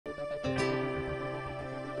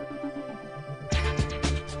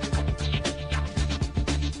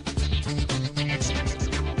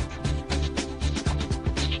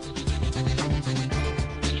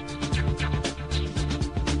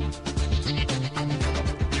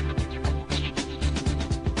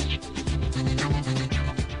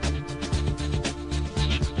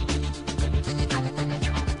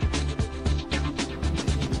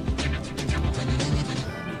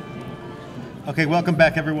Okay, welcome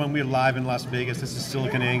back everyone. We're live in Las Vegas. This is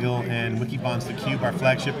SiliconANGLE and Wikibon's theCUBE, our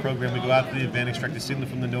flagship program. We go out to the event, extract the signal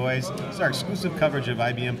from the noise. It's our exclusive coverage of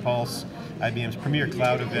IBM Pulse, IBM's premier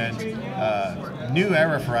cloud event. New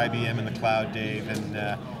era for IBM in the cloud, Dave,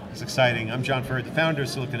 and it's exciting. I'm John Furrier, the founder of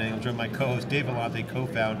SiliconANGLE, joined by my co-host Dave Vellante,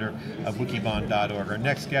 co-founder of Wikibon.org. Our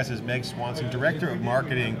next guest is Meg Swanson, Director of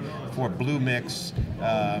Marketing for BlueMix,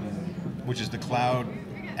 which is the cloud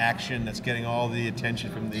action that's getting all the attention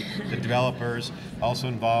from the developers, also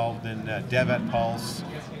involved in DevOps.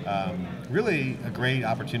 Really a great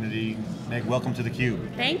opportunity. Meg, welcome to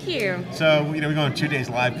theCUBE. Thank you. So, we're going 2 days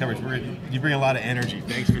live coverage. You bring a lot of energy.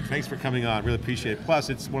 Thanks for coming on, really appreciate it. Plus,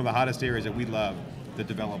 it's one of the hottest areas that we love, the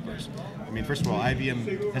developers. I mean, first of all,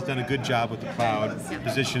 IBM has done a good job with the cloud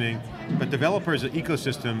positioning, but developers, the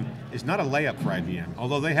ecosystem is not a layup for IBM.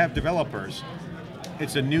 Although they have developers,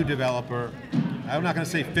 it's a new developer. I'm not going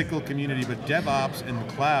to say fickle community, but DevOps and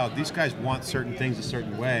the cloud, these guys want certain things a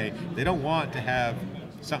certain way. They don't want to have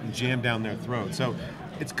something jammed down their throat. So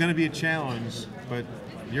it's going to be a challenge, but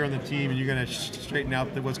you're on the team and you're going to straighten out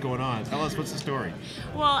what's going on. Tell us, what's the story?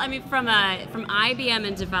 Well, I mean, from IBM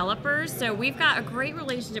and developers, so we've got a great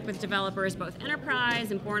relationship with developers, both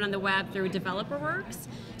enterprise and born on the web through DeveloperWorks.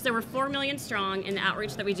 So we're 4 million strong in the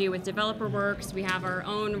outreach that we do with DeveloperWorks. We have our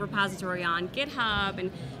own repository on GitHub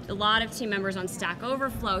and a lot of team members on Stack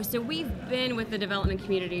Overflow. So we've been with the development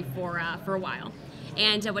community for a while.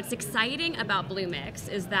 And what's exciting about BlueMix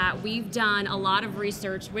is that we've done a lot of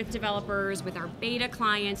research with developers, with our beta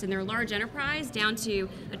clients and their large enterprise down to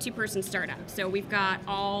a 2-person startup. So we've got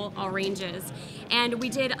all ranges. And we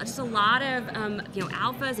did just a lot of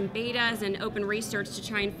alphas and betas and open research to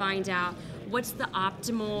try and find out what's the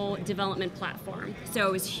optimal development platform. So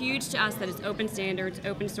it was huge to us that it's open standards,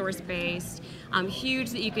 open source based, huge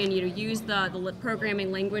that you can use the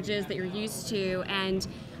programming languages that you're used to, and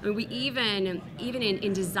I mean, we even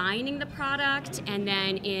in designing the product and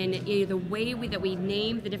then in the way that we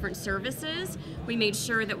name the different services, we made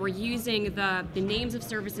sure that we're using the names of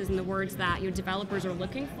services and the words that your developers are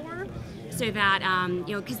looking for, so that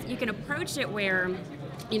because you can approach it where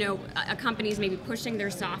a company's maybe pushing their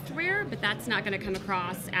software, but that's not going to come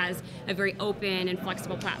across as a very open and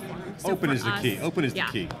flexible platform. So open is the key. Open is the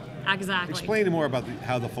key. Exactly. Explain more about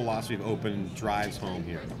how the philosophy of open drives home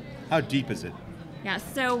here. How deep is it? Yeah,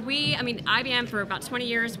 so IBM for about 20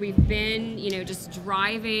 years, we've been, just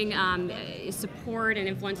driving support and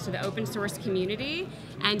influence to the open source community.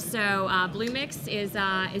 And so BlueMix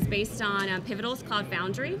is based on Pivotal's Cloud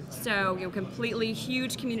Foundry. So, completely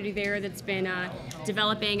huge community there that's been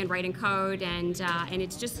developing and writing code, and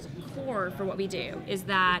it's just core for what we do, is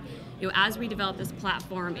that as we developed this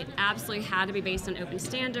platform, it absolutely had to be based on open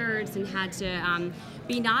standards and had to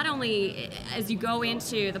be not only as you go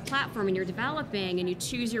into the platform and you're developing and you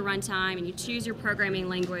choose your runtime and you choose your programming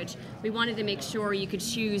language, we wanted to make sure you could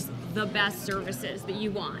choose the best services that you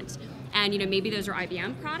want. And maybe those are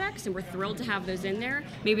IBM products, and we're thrilled to have those in there.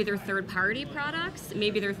 Maybe they're third-party products.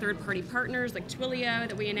 Maybe they're third-party partners like Twilio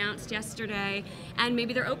that we announced yesterday, and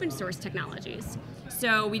maybe they're open-source technologies.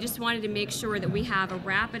 So we just wanted to make sure that we have a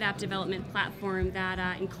rapid app development platform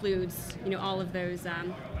that includes all of those.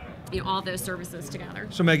 All those services together.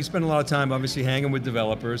 So Meg, you spend a lot of time obviously hanging with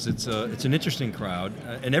developers. It's an interesting crowd,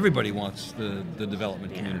 and everybody wants the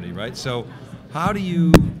development community, right? So how do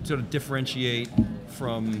you sort of differentiate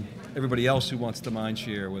from everybody else who wants the mind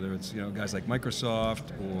share, whether it's guys like Microsoft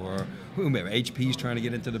or whomever, HP's trying to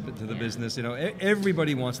get into the business.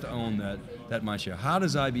 Everybody wants to own that mind share. How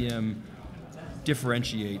does IBM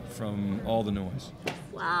differentiate from all the noise?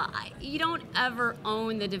 Well, you don't ever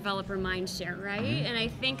own the developer mindshare, right? Mm-hmm. And I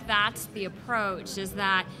think that's the approach, is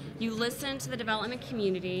that you listen to the development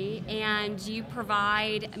community and you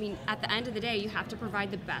provide, at the end of the day, you have to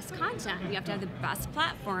provide the best content. You have to have the best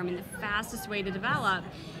platform and the fastest way to develop.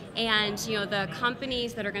 And the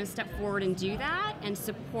companies that are going to step forward and do that and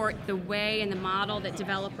support the way and the model that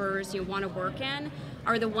developers want to work in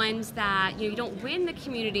are the ones that you don't win the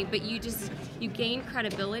community, but you gain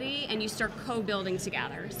credibility and you start co-building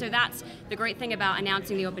together. So that's the great thing about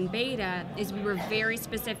announcing the open beta, is we were very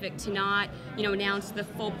specific to not announce the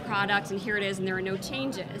full product and here it is and there are no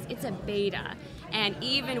changes. It's a beta, and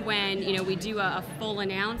even when we do a full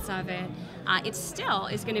announce of it, it still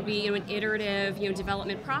is going to be an iterative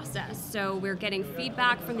development process. So we're getting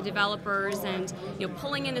feedback from the developers and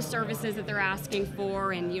pulling in the services that they're asking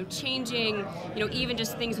for, and changing even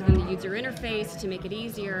just things within the user interface to make it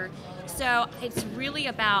easier. So it's really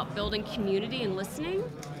about building community and listening.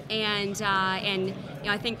 And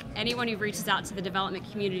I think anyone who reaches out to the development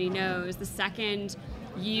community knows the second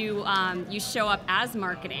you show up as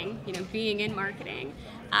marketing, being in marketing,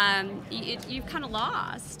 you've kind of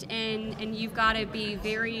lost, and you've got to be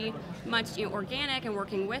very much organic and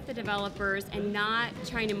working with the developers and not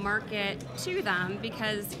trying to market to them,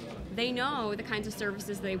 because they know the kinds of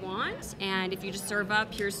services they want, and if you just serve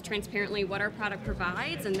up, here's transparently what our product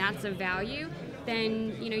provides, and that's of value,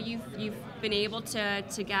 then you've been able to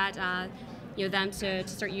get them to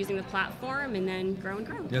start using the platform and then grow and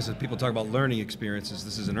grow. Yes, as people talk about learning experiences,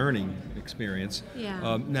 this is an earning experience.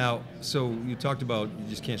 Yeah. Now, so you talked about you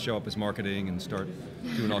just can't show up as marketing and start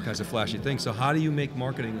doing all kinds of flashy things. So how do you make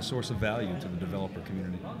marketing a source of value to the developer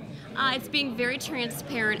community? It's being very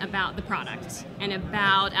transparent about the product and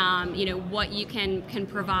about what you can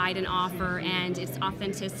provide and offer, and its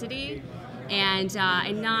authenticity. And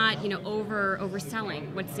not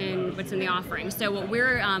overselling what's in the offering. So what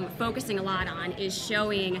we're focusing a lot on is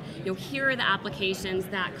showing here are the applications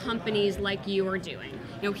that companies like you are doing.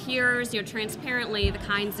 Here's transparently the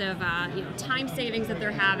kinds of time savings that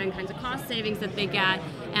they're having, kinds of cost savings that they get,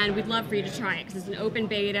 and we'd love for you to try it because it's an open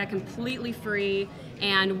beta, completely free,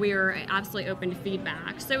 and we're absolutely open to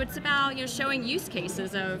feedback. So it's about showing use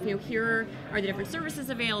cases of here are the different services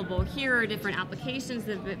available, here are different applications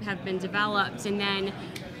that have been developed, and then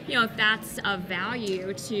if that's of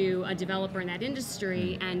value to a developer in that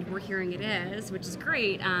industry, and we're hearing it is, which is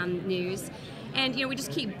great news. And we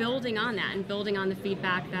just keep building on that and building on the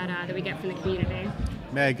feedback that we get from the community.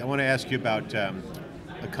 Meg, I want to ask you about a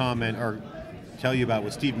comment, or tell you about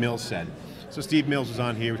what Steve Mills said. So Steve Mills was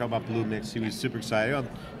on here, we talking about BlueMix. He was super excited,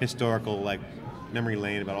 historical, like memory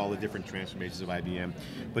lane about all the different transformations of IBM.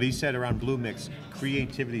 But he said around BlueMix,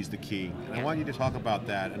 creativity is the key. And I want you to talk about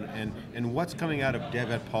that and what's coming out of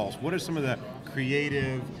DevOps. What are some of the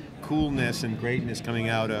creative coolness and greatness coming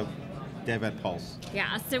out of DevOps?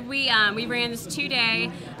 Yeah, so we ran this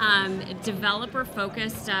 2-day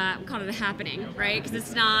developer-focused, we call it a happening, right? Because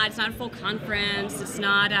it's not a full conference. It's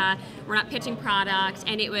not we're not pitching product,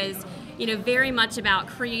 and it was very much about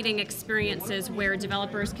creating experiences where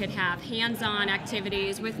developers could have hands-on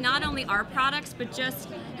activities with not only our products, but just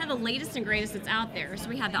kind of the latest and greatest that's out there. So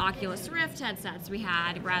we had the Oculus Rift headsets, we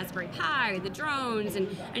had Raspberry Pi, the drones,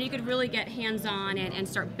 and you could really get hands-on and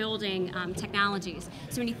start building technologies.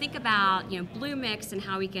 So when you think about BlueMix and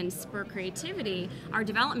how we can spur creativity, our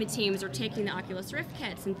development teams are taking the Oculus Rift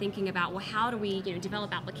kits and thinking about, well, how do we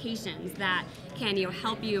develop applications that can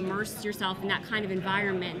help you immerse yourself in that kind of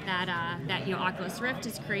environment that Oculus Rift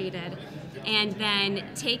has created, and then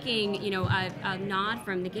taking a nod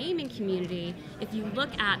from the gaming community. If you look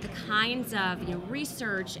at the kinds of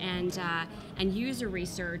research and user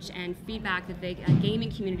research and feedback that the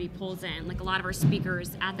gaming community pulls in, like a lot of our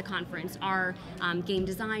speakers at the conference are game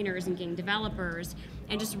designers and game developers,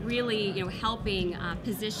 and just really helping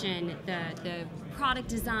position the product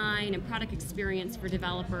design and product experience for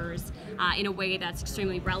developers in a way that's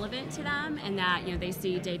extremely relevant to them and that they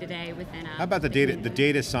see day to day within a. How about the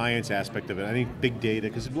data science aspect of it? I think big data,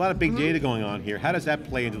 because there's a lot of big data going on here. How does that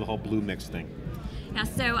play into the whole BlueMix thing? Yeah,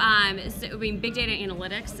 so big data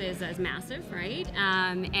analytics is massive, right?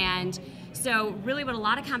 And so really what a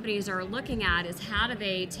lot of companies are looking at is how do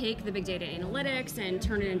they take the big data analytics and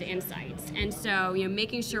turn it into insights. And so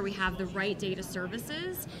making sure we have the right data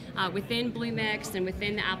services within BlueMix and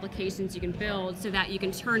within the applications you can build so that you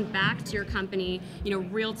can turn back to your company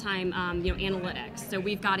real-time analytics. So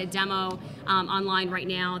we've got a demo online right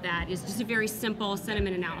now that is just a very simple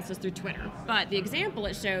sentiment analysis through Twitter. But the example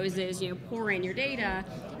it shows is pour in your data,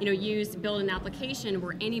 build an application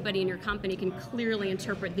where anybody in your company can clearly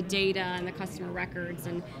interpret the data and the customer records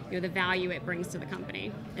and the value it brings to the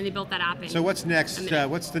company. And they built that app in. So what's next?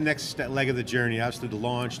 What's the next leg of the journey? Obviously the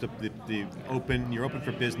launch, the open. You're open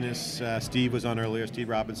for business. Steve was on earlier. Steve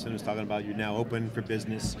Robinson was talking about you're now open for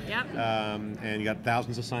business. Yep. And you got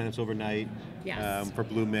thousands of signups overnight. Yes. For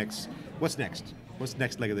BlueMix. What's next? What's the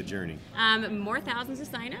next leg of the journey? More thousands of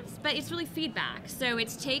signups, but it's really feedback. So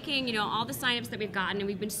it's taking all the signups that we've gotten, and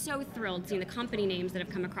we've been so thrilled seeing the company names that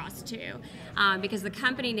have come across too, because the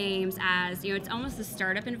company names, as it's almost a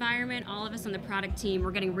startup environment. All of us on the product team,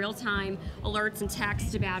 we're getting real-time alerts and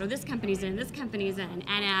texts about, this company's in, this company's in,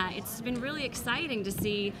 and it's been really exciting to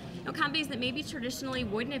see companies that maybe traditionally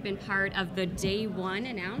wouldn't have been part of the day one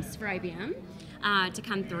announce for IBM. to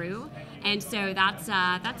come through. And so that's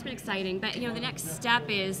been exciting. But the next step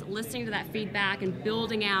is listening to that feedback and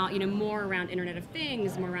building out more around Internet of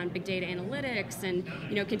Things, more around big data analytics, and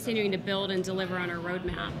continuing to build and deliver on our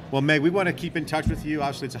roadmap. Well, Meg, we want to keep in touch with you.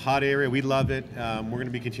 Obviously, it's a hot area. We love it. We're going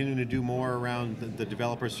to be continuing to do more around the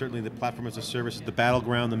developers. Certainly, the platform as a service, the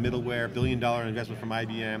battleground, the middleware, $1 billion investment from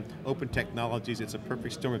IBM, open technologies. It's a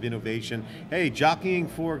perfect storm of innovation. Hey, jockeying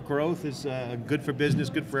for growth is good for business,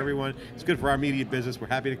 good for everyone. It's good for our immediate business. We're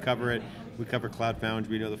happy to cover it. We cover Cloud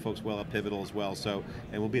Foundry, we know the folks well at Pivotal as well,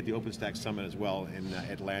 and we'll be at the OpenStack Summit as well in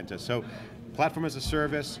Atlanta. So, platform as a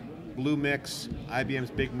service, BlueMix, IBM's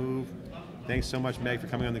big move. Thanks so much, Meg, for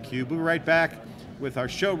coming on theCUBE. We'll be right back with our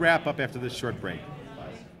show wrap up after this short break.